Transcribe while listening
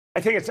I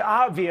think it's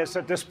obvious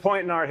at this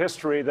point in our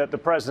history that the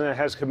president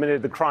has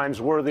committed the crimes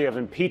worthy of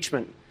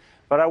impeachment.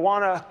 But I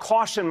want to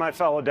caution my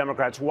fellow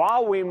Democrats,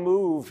 while we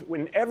move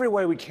in every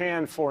way we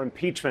can for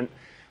impeachment,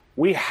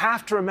 we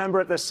have to remember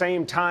at the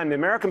same time, the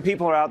American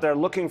people are out there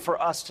looking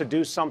for us to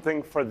do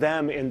something for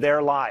them in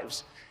their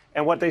lives.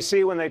 And what they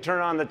see when they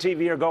turn on the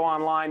TV or go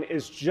online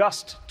is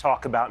just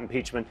talk about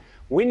impeachment.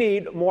 We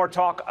need more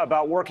talk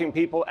about working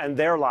people and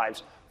their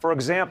lives. For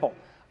example,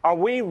 are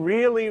we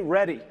really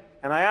ready?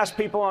 And I ask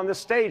people on this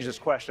stage this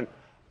question.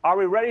 Are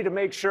we ready to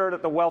make sure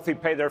that the wealthy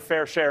pay their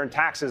fair share in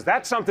taxes?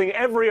 That's something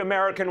every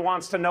American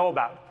wants to know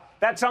about.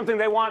 That's something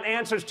they want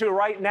answers to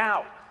right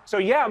now. So,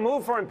 yeah,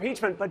 move for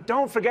impeachment, but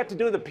don't forget to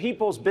do the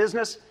people's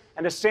business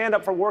and to stand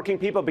up for working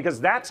people,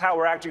 because that's how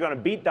we're actually going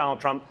to beat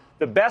Donald Trump.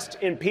 The best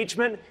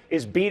impeachment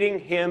is beating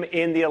him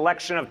in the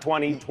election of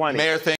 2020. Mayor,